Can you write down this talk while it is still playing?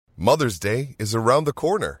Mother's Day is around the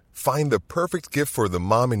corner. Find the perfect gift for the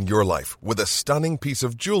mom in your life with a stunning piece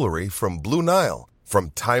of jewelry from Blue Nile.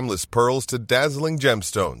 From timeless pearls to dazzling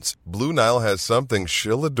gemstones, Blue Nile has something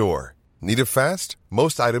she'll adore. Need it fast?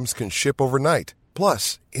 Most items can ship overnight.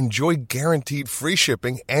 Plus, enjoy guaranteed free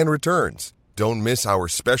shipping and returns. Don't miss our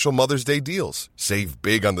special Mother's Day deals. Save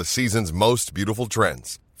big on the season's most beautiful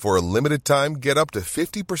trends. For a limited time, get up to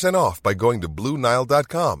 50% off by going to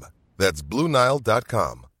BlueNile.com. That's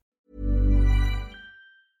BlueNile.com.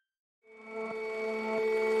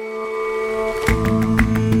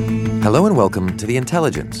 Hello and welcome to The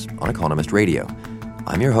Intelligence on Economist Radio.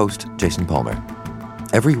 I'm your host, Jason Palmer.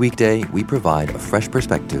 Every weekday, we provide a fresh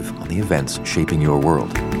perspective on the events shaping your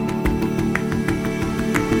world.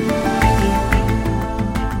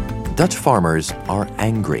 Dutch farmers are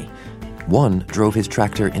angry. One drove his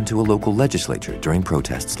tractor into a local legislature during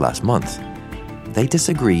protests last month. They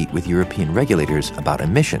disagree with European regulators about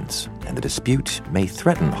emissions, and the dispute may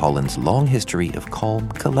threaten Holland's long history of calm,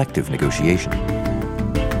 collective negotiation.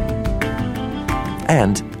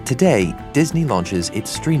 And today, Disney launches its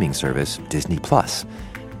streaming service, Disney+.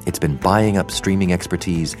 It's been buying up streaming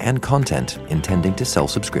expertise and content, intending to sell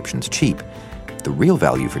subscriptions cheap. The real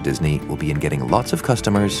value for Disney will be in getting lots of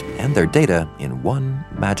customers and their data in one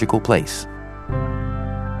magical place.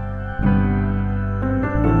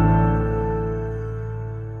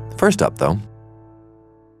 First up, though.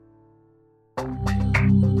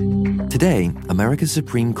 Today, America's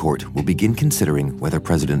Supreme Court will begin considering whether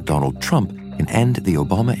President Donald Trump can end the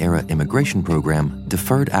Obama-era immigration program,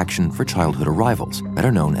 Deferred Action for Childhood Arrivals,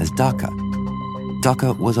 better known as DACA.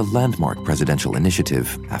 DACA was a landmark presidential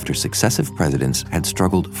initiative after successive presidents had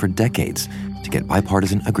struggled for decades to get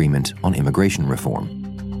bipartisan agreement on immigration reform.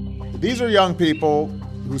 These are young people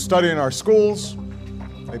who study in our schools,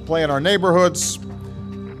 they play in our neighborhoods,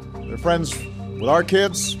 they're friends with our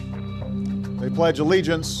kids, they pledge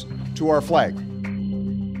allegiance to our flag.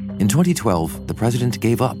 In 2012, the president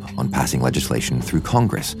gave up on passing legislation through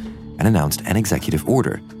Congress and announced an executive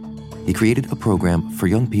order. He created a program for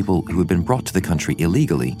young people who had been brought to the country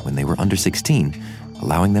illegally when they were under 16,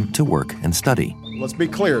 allowing them to work and study. Let's be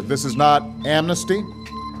clear, this is not amnesty.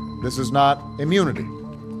 This is not immunity.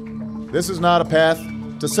 This is not a path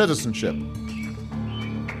to citizenship.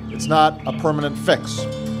 It's not a permanent fix.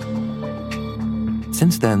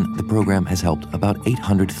 Since then, the program has helped about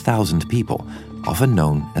 800,000 people, often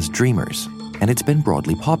known as Dreamers, and it's been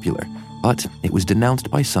broadly popular. But it was denounced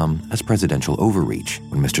by some as presidential overreach.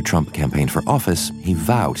 When Mr. Trump campaigned for office, he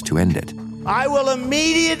vowed to end it. I will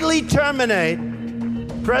immediately terminate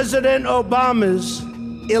President Obama's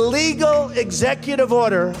illegal executive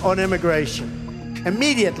order on immigration.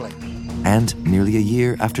 Immediately. And nearly a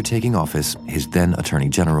year after taking office, his then Attorney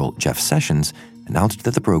General, Jeff Sessions, announced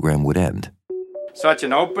that the program would end. Such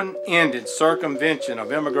an open-ended circumvention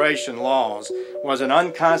of immigration laws was an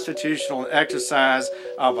unconstitutional exercise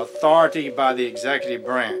of authority by the executive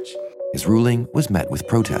branch. His ruling was met with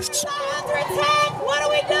protests. Under attack! What do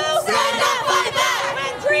we do? Stand up, fight back!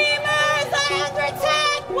 When Dreamers are under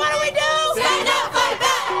attack, what do we do? Stand up, fight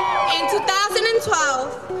back! In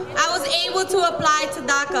 2012, I was able to apply to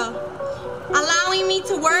DACA, allowing me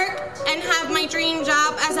to work and have my dream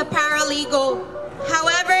job as a paralegal.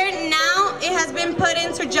 However, now it has been put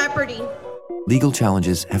into jeopardy. Legal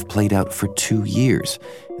challenges have played out for 2 years,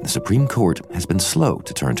 and the Supreme Court has been slow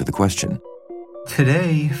to turn to the question.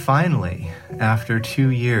 Today, finally, after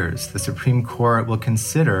 2 years, the Supreme Court will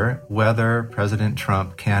consider whether President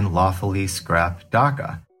Trump can lawfully scrap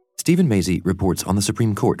DACA. Stephen Mazie reports on the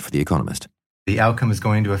Supreme Court for The Economist. The outcome is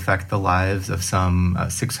going to affect the lives of some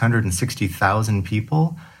 660,000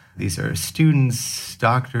 people. These are students,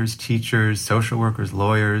 doctors, teachers, social workers,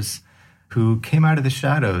 lawyers who came out of the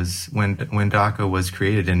shadows when DACA was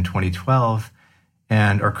created in 2012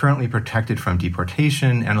 and are currently protected from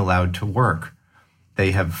deportation and allowed to work.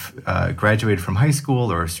 They have graduated from high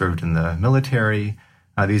school or served in the military.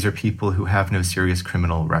 These are people who have no serious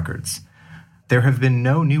criminal records. There have been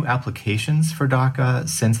no new applications for DACA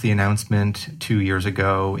since the announcement 2 years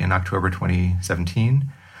ago in October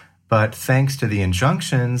 2017. But thanks to the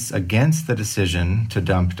injunctions against the decision to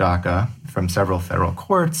dump DACA from several federal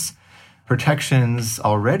courts, protections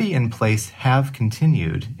already in place have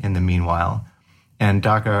continued in the meanwhile, and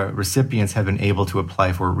DACA recipients have been able to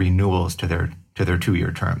apply for renewals to their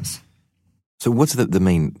 2-year terms. So what's the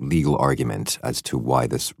main legal argument as to why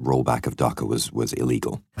this rollback of DACA was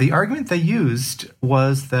illegal? The argument they used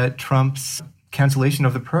was that Trump's cancellation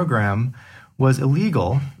of the program was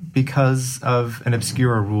illegal because of an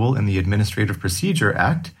obscure rule in the Administrative Procedure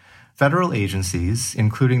Act. Federal agencies,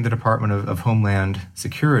 including the Department of Homeland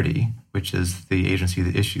Security, which is the agency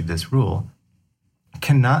that issued this rule,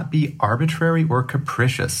 cannot be arbitrary or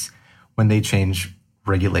capricious when they change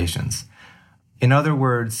regulations. In other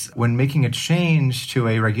words, when making a change to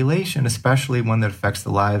a regulation, especially one that affects the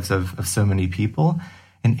lives of so many people,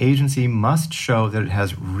 an agency must show that it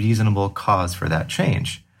has reasonable cause for that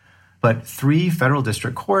change. But 3 federal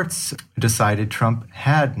district courts decided Trump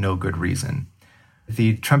had no good reason.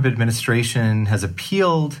 The Trump administration has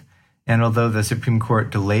appealed, and although the Supreme Court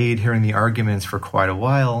delayed hearing the arguments for quite a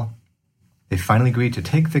while, they finally agreed to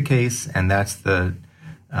take the case, and that's the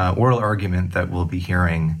oral argument that we'll be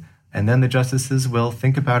hearing. And then the justices will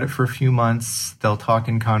think about it for a few months. They'll talk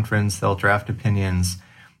in conference, they'll draft opinions,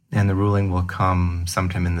 and the ruling will come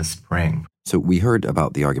sometime in the spring. So we heard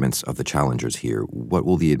about the arguments of the challengers here. What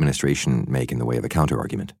will the administration make in the way of a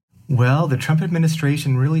counter-argument? Well, the Trump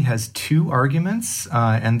administration really has 2 arguments,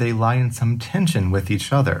 and they lie in some tension with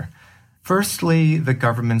each other. Firstly, the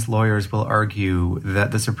government's lawyers will argue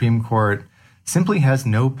that the Supreme Court simply has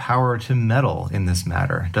no power to meddle in this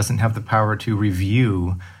matter, doesn't have the power to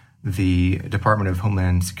review the Department of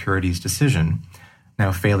Homeland Security's decision.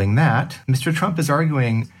 Now, failing that, Mr. Trump is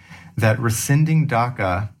arguing that rescinding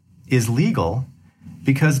DACA is legal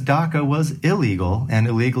because DACA was illegal and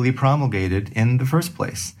illegally promulgated in the first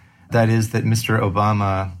place. That is, that Mr.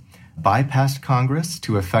 Obama bypassed Congress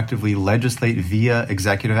to effectively legislate via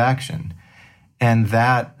executive action. And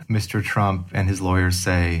that, Mr. Trump and his lawyers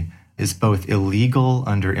say, is both illegal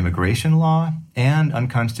under immigration law and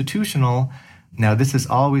unconstitutional. Now, this has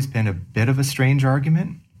always been a bit of a strange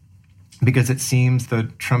argument because it seems the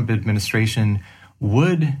Trump administration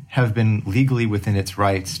would have been legally within its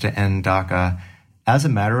rights to end DACA as a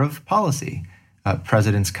matter of policy.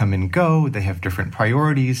 Presidents come and go, they have different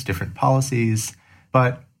priorities, different policies,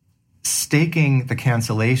 but staking the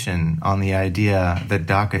cancellation on the idea that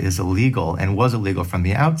DACA is illegal and was illegal from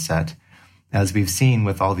the outset, as we've seen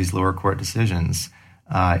with all these lower court decisions,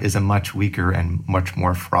 is a much weaker and much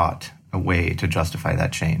more fraught way to justify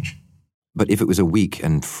that change. But if it was a weak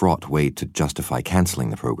and fraught way to justify canceling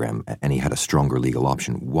the program, and he had a stronger legal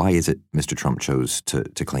option, why is it Mr. Trump chose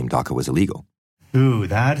to claim DACA was illegal? Ooh,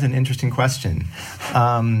 that's an interesting question.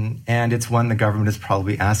 And it's one the government is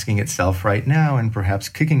probably asking itself right now and perhaps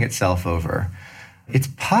kicking itself over. It's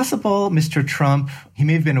possible Mr. Trump, he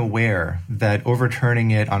may have been aware that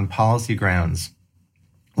overturning it on policy grounds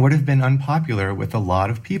would have been unpopular with a lot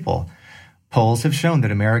of people. Polls have shown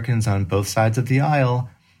that Americans on both sides of the aisle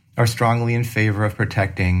are strongly in favor of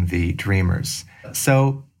protecting the dreamers.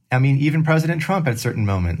 So, I mean, even President Trump at certain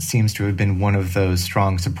moments seems to have been one of those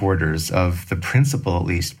strong supporters of the principle, at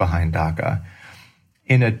least, behind DACA.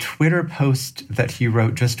 In a Twitter post that he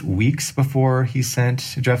wrote just weeks before he sent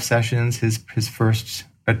Jeff Sessions, his first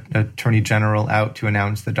attorney general, out to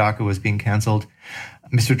announce that DACA was being canceled,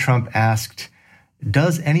 Mr. Trump asked,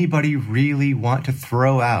 "Does anybody really want to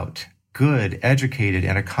throw out good, educated,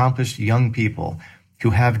 and accomplished young people who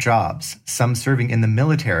have jobs, some serving in the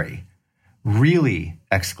military? Really!"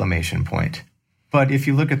 exclamation point. But if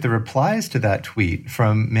you look at the replies to that tweet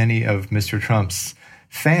from many of Mr. Trump's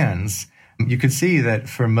fans, you could see that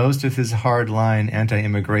for most of his hardline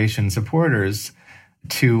anti-immigration supporters,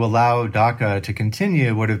 to allow DACA to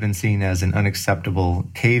continue would have been seen as an unacceptable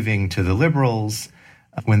caving to the liberals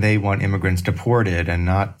when they want immigrants deported and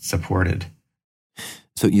not supported.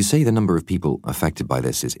 So you say the number of people affected by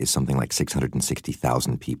this is something like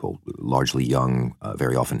 660,000 people, largely young,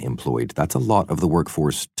 very often employed. That's a lot of the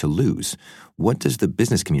workforce to lose. What does the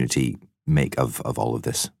business community make of all of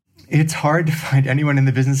this? It's hard to find anyone in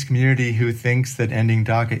the business community who thinks that ending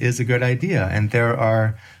DACA is a good idea. And there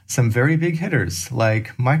are some very big hitters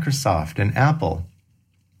like Microsoft and Apple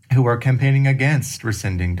who are campaigning against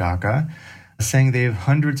rescinding DACA, saying they have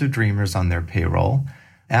hundreds of dreamers on their payroll.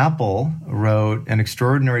 Apple wrote an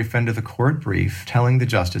extraordinary friend of the court brief telling the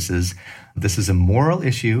justices this is a moral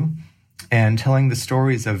issue and telling the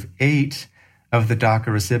stories of 8 of the DACA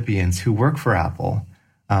recipients who work for Apple.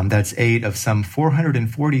 That's 8 of some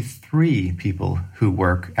 443 people who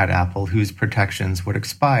work at Apple whose protections would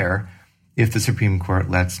expire if the Supreme Court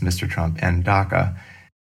lets Mr. Trump end DACA.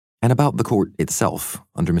 And about the court itself,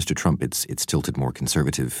 under Mr. Trump, it's tilted more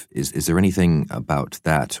conservative. Is there anything about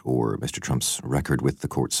that or Mr. Trump's record with the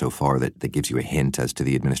court so far that gives you a hint as to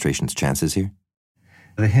the administration's chances here?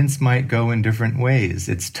 The hints might go in different ways.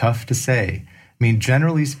 It's tough to say. I mean,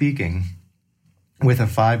 generally speaking, with a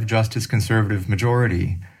 5-justice conservative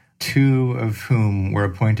majority, 2 of whom were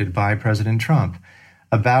appointed by President Trump,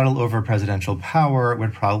 a battle over presidential power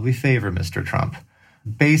would probably favor Mr. Trump.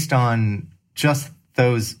 Based on just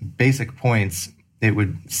those basic points, it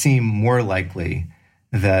would seem more likely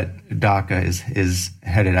that DACA is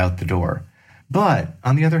headed out the door. But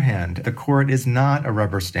on the other hand, the court is not a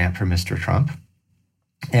rubber stamp for Mr. Trump.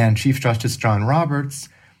 And Chief Justice John Roberts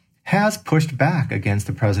has pushed back against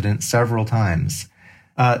the president several times.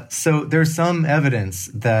 So there's some evidence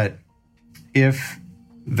that if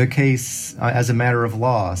the case, as a matter of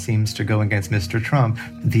law, seems to go against Mr. Trump,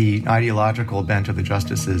 the ideological bent of the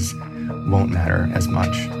justices won't matter as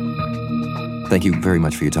much. Thank you very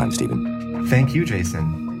much for your time, Stephen. Thank you,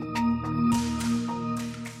 Jason.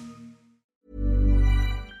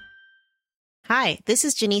 Hi, this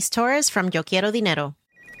is Janice Torres from Yo Quiero Dinero.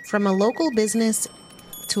 From a local business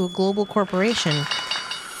to a global corporation,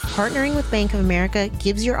 partnering with Bank of America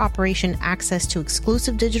gives your operation access to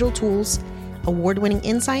exclusive digital tools, award-winning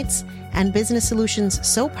insights, and business solutions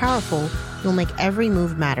so powerful, you'll make every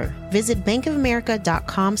move matter. Visit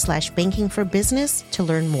bankofamerica.com/banking for business to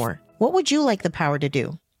learn more. What would you like the power to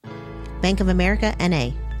do? Bank of America,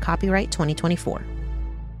 N.A. Copyright 2024.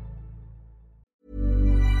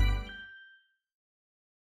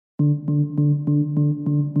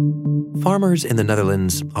 Farmers in the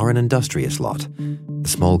Netherlands are an industrious lot. The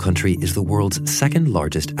small country is the world's second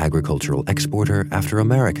largest agricultural exporter after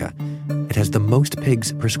America. It has the most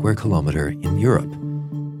pigs per square kilometer in Europe.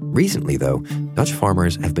 Recently, though, Dutch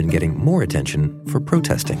farmers have been getting more attention for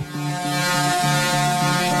protesting.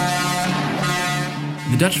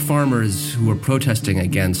 The Dutch farmers who were protesting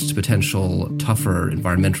against potential tougher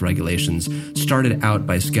environmental regulations started out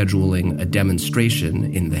by scheduling a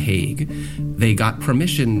demonstration in The Hague. They got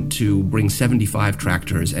permission to bring 75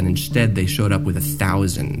 tractors, and instead they showed up with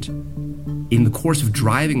 1,000. In the course of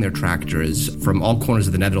driving their tractors from all corners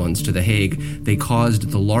of the Netherlands to The Hague, they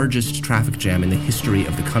caused the largest traffic jam in the history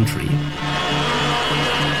of the country.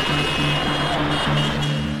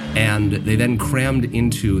 And they then crammed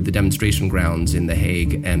into the demonstration grounds in The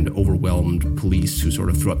Hague and overwhelmed police, who sort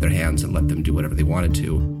of threw up their hands and let them do whatever they wanted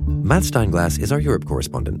to. Matt Steinglass is our Europe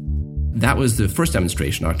correspondent. That was the first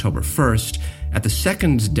demonstration, October 1st. At the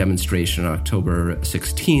second demonstration, October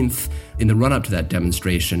 16th, in the run-up to that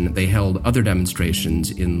demonstration, they held other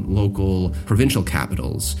demonstrations in local provincial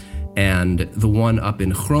capitals. And the one up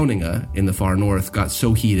in Groningen in the far north got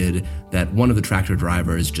so heated that one of the tractor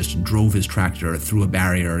drivers just drove his tractor through a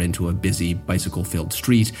barrier into a busy bicycle-filled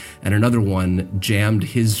street, and another one jammed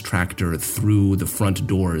his tractor through the front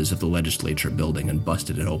doors of the legislature building and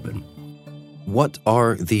busted it open. What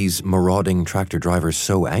are these marauding tractor drivers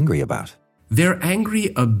so angry about? They're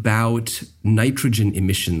angry about nitrogen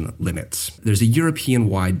emission limits. There's a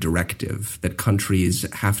European-wide directive that countries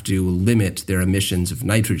have to limit their emissions of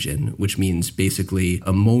nitrogen, which means basically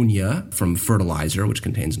ammonia from fertilizer, which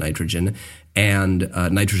contains nitrogen, and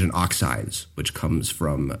nitrogen oxides, which comes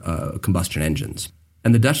from combustion engines.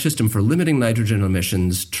 And the Dutch system for limiting nitrogen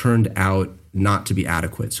emissions turned out not to be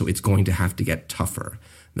adequate, so it's going to have to get tougher.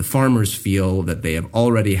 The farmers feel that they have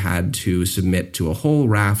already had to submit to a whole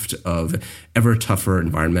raft of ever tougher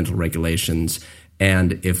environmental regulations,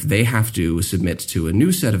 and if they have to submit to a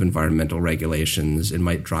new set of environmental regulations, it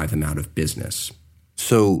might drive them out of business.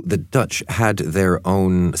 So the Dutch had their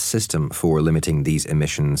own system for limiting these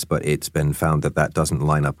emissions, but it's been found that that doesn't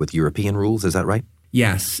line up with European rules, is that right?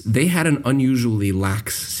 Yes, they had an unusually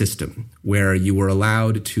lax system where you were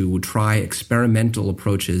allowed to try experimental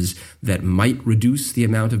approaches that might reduce the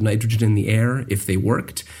amount of nitrogen in the air if they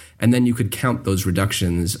worked, and then you could count those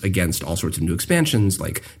reductions against all sorts of new expansions,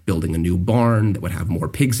 like building a new barn that would have more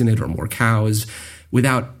pigs in it or more cows,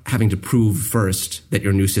 without having to prove first that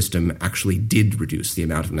your new system actually did reduce the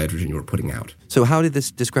amount of nitrogen you were putting out. So how did this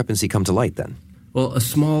discrepancy come to light then? Well, a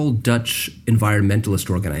small Dutch environmentalist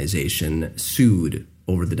organization sued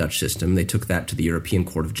over the Dutch system. They took that to the European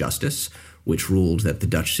Court of Justice, which ruled that the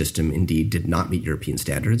Dutch system indeed did not meet European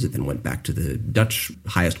standards. It then went back to the Dutch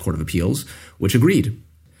highest court of appeals, which agreed.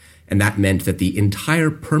 And that meant that the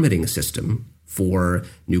entire permitting system for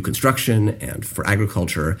new construction and for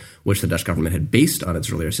agriculture, which the Dutch government had based on its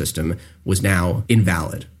earlier system, was now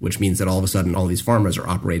invalid, which means that all of a sudden all these farmers are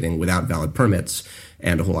operating without valid permits,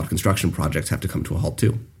 and a whole lot of construction projects have to come to a halt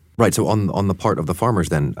too. Right, so on the part of the farmers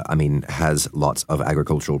then, I mean, has lots of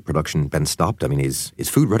agricultural production been stopped? I mean, is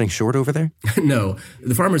food running short over there? No,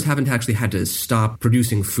 the farmers haven't actually had to stop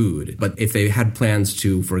producing food. But if they had plans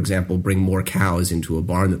to, for example, bring more cows into a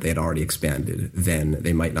barn that they had already expanded, then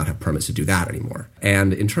they might not have permits to do that anymore.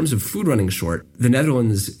 And in terms of food running short, the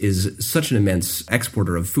Netherlands is such an immense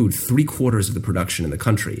exporter of food. 3/4 of the production in the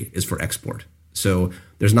country is for export. So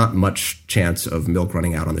there's not much chance of milk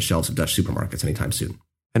running out on the shelves of Dutch supermarkets anytime soon.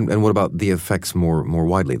 And what about the effects more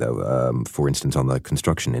widely, though, for instance, on the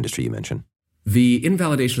construction industry you mentioned? The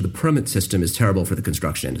invalidation of the permit system is terrible for the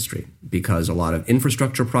construction industry because a lot of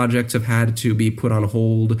infrastructure projects have had to be put on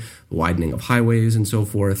hold, widening of highways and so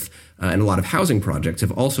forth, and a lot of housing projects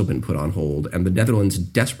have also been put on hold, and the Netherlands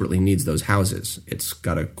desperately needs those houses. It's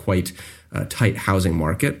got a quite tight housing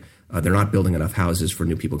market. They're not building enough houses for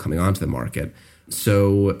new people coming onto the market.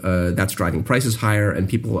 So that's driving prices higher, and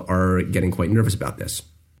people are getting quite nervous about this.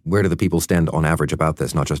 Where do the people stand on average about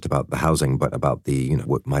this, not just about the housing, but about the,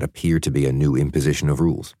 what might appear to be a new imposition of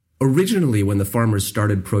rules? Originally, when the farmers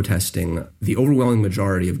started protesting, the overwhelming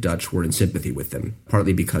majority of Dutch were in sympathy with them,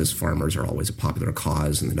 partly because farmers are always a popular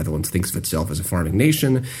cause and the Netherlands thinks of itself as a farming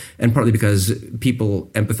nation, and partly because people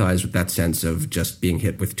empathize with that sense of just being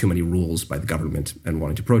hit with too many rules by the government and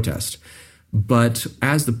wanting to protest. But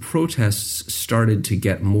as the protests started to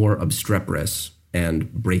get more obstreperous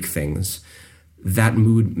and break things, that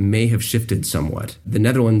mood may have shifted somewhat. The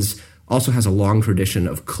Netherlands also has a long tradition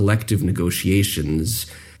of collective negotiations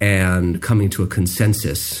and coming to a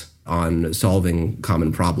consensus on solving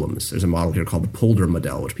common problems. There's a model here called the polder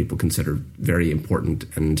model, which people consider very important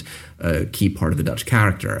and a key part of the Dutch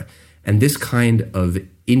character. And this kind of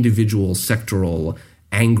individual, sectoral,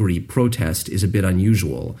 angry protest is a bit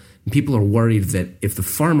unusual. People are worried that if the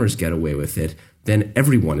farmers get away with it, then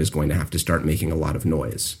everyone is going to have to start making a lot of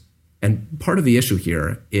noise. And part of the issue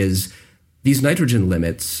here is these nitrogen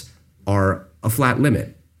limits are a flat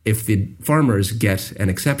limit. If the farmers get an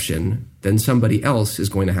exception, then somebody else is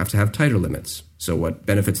going to have tighter limits. So what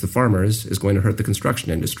benefits the farmers is going to hurt the construction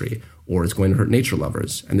industry, or it's going to hurt nature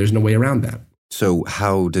lovers, and there's no way around that. So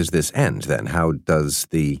how does this end then? How does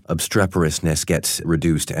the obstreperousness get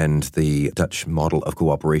reduced and the Dutch model of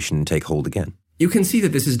cooperation take hold again? You can see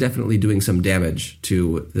that this is definitely doing some damage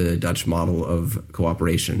to the Dutch model of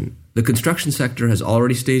cooperation. The construction sector has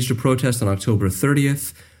already staged a protest on October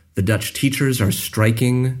 30th. The Dutch teachers are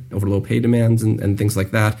striking over low pay demands and things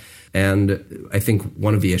like that. And I think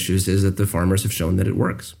one of the issues is that the farmers have shown that it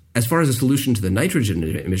works. As far as a solution to the nitrogen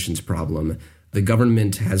emissions problem, the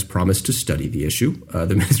government has promised to study the issue.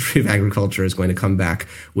 The Ministry of Agriculture is going to come back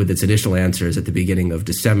with its initial answers at the beginning of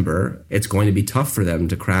December. It's going to be tough for them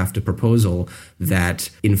to craft a proposal that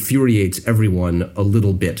infuriates everyone a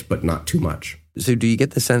little bit, but not too much. So do you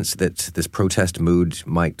get the sense that this protest mood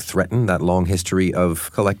might threaten that long history of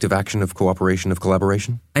collective action, of cooperation, of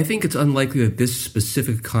collaboration? I think it's unlikely that this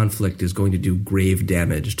specific conflict is going to do grave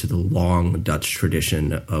damage to the long Dutch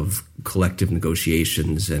tradition of collective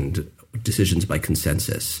negotiations and decisions by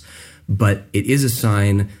consensus. But it is a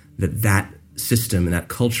sign that that system and that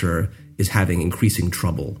culture is having increasing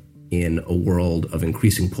trouble in a world of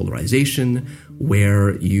increasing polarization,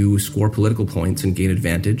 where you score political points and gain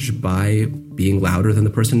advantage by being louder than the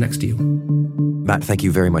person next to you. Matt, thank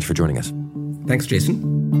you very much for joining us. Thanks, Jason.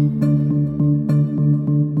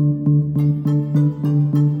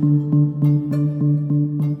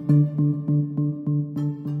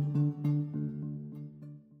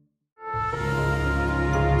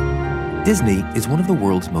 Disney is one of the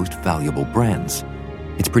world's most valuable brands.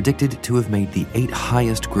 It's predicted to have made the 8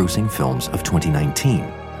 highest grossing films of 2019,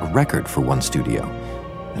 a record for one studio.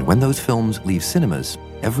 And when those films leave cinemas,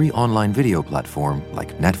 every online video platform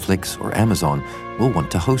like Netflix or Amazon will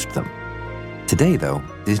want to host them. Today, though,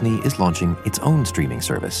 Disney is launching its own streaming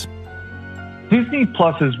service. Disney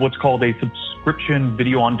Plus is what's called a subscription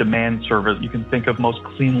video-on-demand service. You can think of most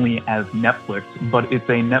cleanly as Netflix, but it's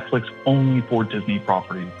a Netflix only for Disney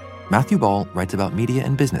properties. Matthew Ball writes about media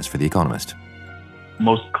and business for The Economist.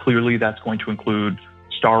 Most clearly, that's going to include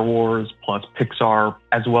Star Wars plus Pixar,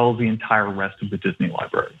 as well as the entire rest of the Disney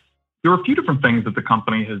library. There are a few different things that the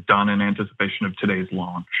company has done in anticipation of today's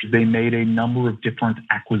launch. They made a number of different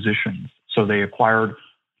acquisitions. So they acquired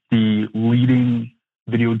the leading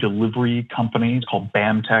video delivery company called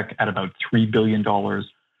BAMTech at about $3 billion.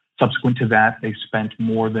 Subsequent to that, they spent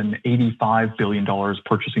more than $85 billion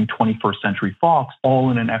purchasing 21st Century Fox, all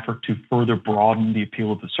in an effort to further broaden the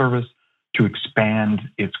appeal of the service, to expand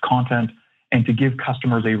its content, and to give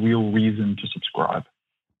customers a real reason to subscribe.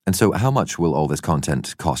 And so how much will all this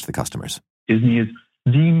content cost the customers? Disney is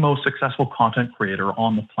the most successful content creator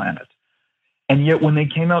on the planet. And yet when they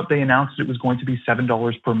came out, they announced it was going to be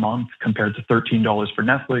 $7 per month compared to $13 for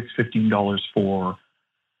Netflix, $15 for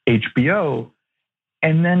HBO.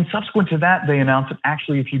 And then subsequent to that, they announced that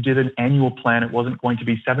actually if you did an annual plan, it wasn't going to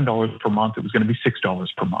be $7 per month, it was going to be $6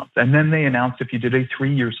 per month. And then they announced if you did a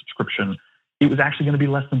 3-year subscription, it was actually going to be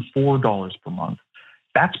less than $4 per month.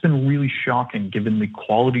 That's been really shocking given the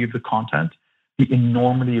quality of the content, the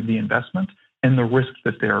enormity of the investment, and the risks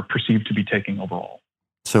that they're perceived to be taking overall.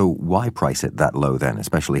 So why price it that low then,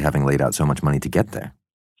 especially having laid out so much money to get there?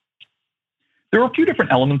 There are a few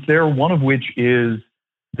different elements there, one of which is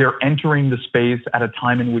they're entering the space at a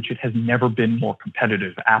time in which it has never been more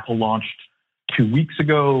competitive. Apple launched 2 weeks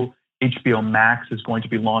ago. HBO Max is going to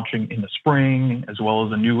be launching in the spring, as well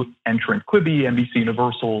as a new entrant, Quibi. NBC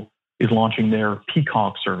Universal is launching their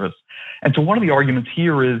Peacock service. And so one of the arguments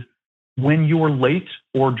here is when you're late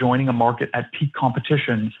or joining a market at peak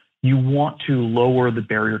competition, you want to lower the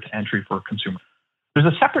barrier to entry for a consumer. There's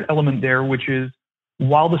a separate element there, which is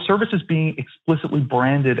while the service is being explicitly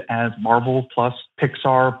branded as Marvel plus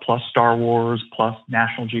Pixar plus Star Wars plus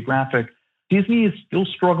National Geographic, Disney is still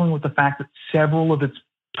struggling with the fact that several of its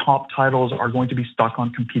top titles are going to be stuck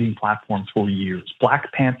on competing platforms for years.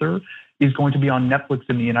 Black Panther is going to be on Netflix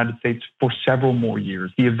in the United States for several more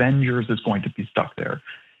years. The Avengers is going to be stuck there.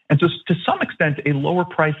 And so to some extent, a lower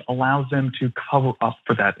price allows them to cover up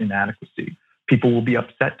for that inadequacy. People will be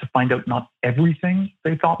upset to find out not everything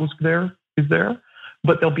they thought was there is there,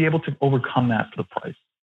 but they'll be able to overcome that for the price.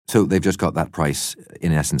 So they've just got that price,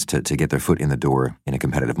 in essence, to get their foot in the door in a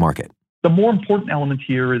competitive market. The more important element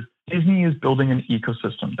here is Disney is building an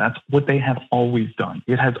ecosystem. That's what they have always done.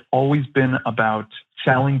 It has always been about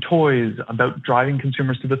selling toys, about driving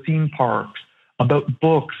consumers to the theme parks, about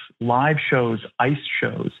books, live shows, ice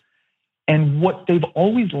shows. And what they've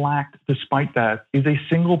always lacked, despite that, is a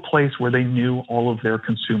single place where they knew all of their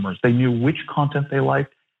consumers. They knew which content they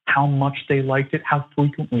liked, how much they liked it, how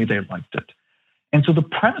frequently they liked it. And so the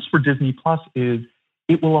premise for Disney Plus is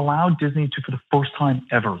it will allow Disney to, for the first time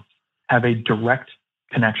ever, have a direct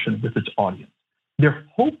connection with its audience. Their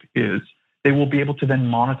hope is they will be able to then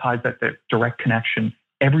monetize that direct connection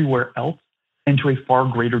everywhere else and to a far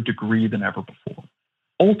greater degree than ever before.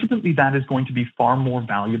 Ultimately, that is going to be far more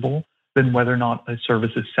valuable than whether or not a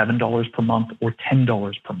service is $7 per month or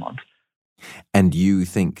 $10 per month. And you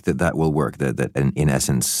think that that will work, that in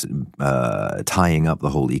essence, tying up the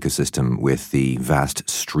whole ecosystem with the vast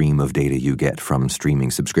stream of data you get from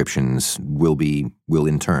streaming subscriptions will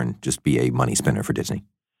in turn just be a money spinner for Disney?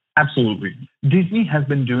 Absolutely. Disney has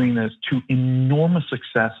been doing this to enormous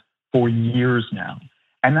success for years now.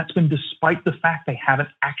 And that's been despite the fact they haven't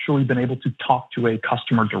actually been able to talk to a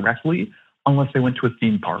customer directly unless they went to a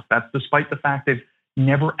theme park. That's despite the fact they've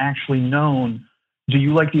never actually known, do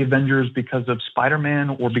you like the Avengers because of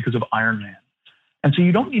Spider-Man or because of Iron Man? And so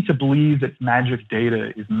you don't need to believe that magic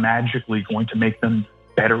data is magically going to make them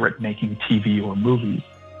better at making TV or movies.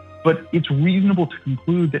 But it's reasonable to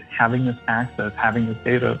conclude that having this access, having this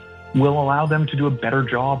data, will allow them to do a better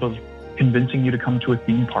job of convincing you to come to a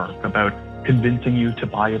theme park, about convincing you to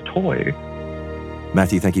buy a toy.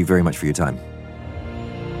 Matthew, thank you very much for your time.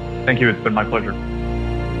 Thank you. It's been my pleasure.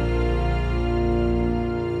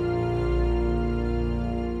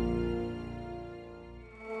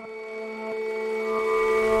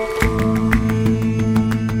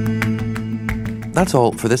 That's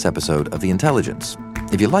all for this episode of The Intelligence.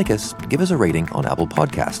 If you like us, give us a rating on Apple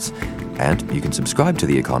Podcasts. And you can subscribe to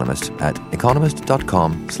The Economist at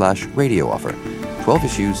economist.com/radio offer. 12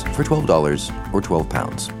 issues for $12 or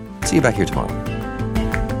 £12. See you back here tomorrow.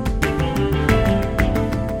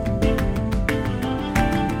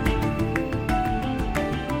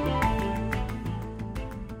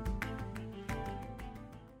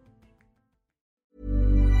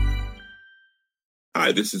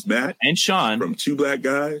 Hi, this is Matt and Sean from Two Black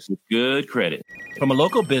Guys with Good Credit. From a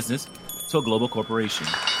local business to a global corporation.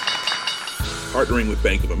 Partnering with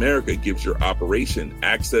Bank of America gives your operation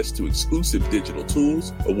access to exclusive digital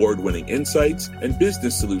tools, award-winning insights, and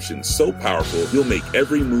business solutions so powerful you'll make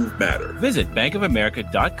every move matter. Visit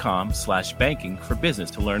bankofamerica.com/banking for business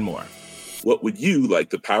to learn more. What would you like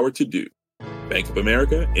the power to do? Bank of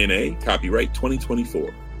America, N.A., copyright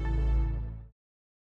 2024.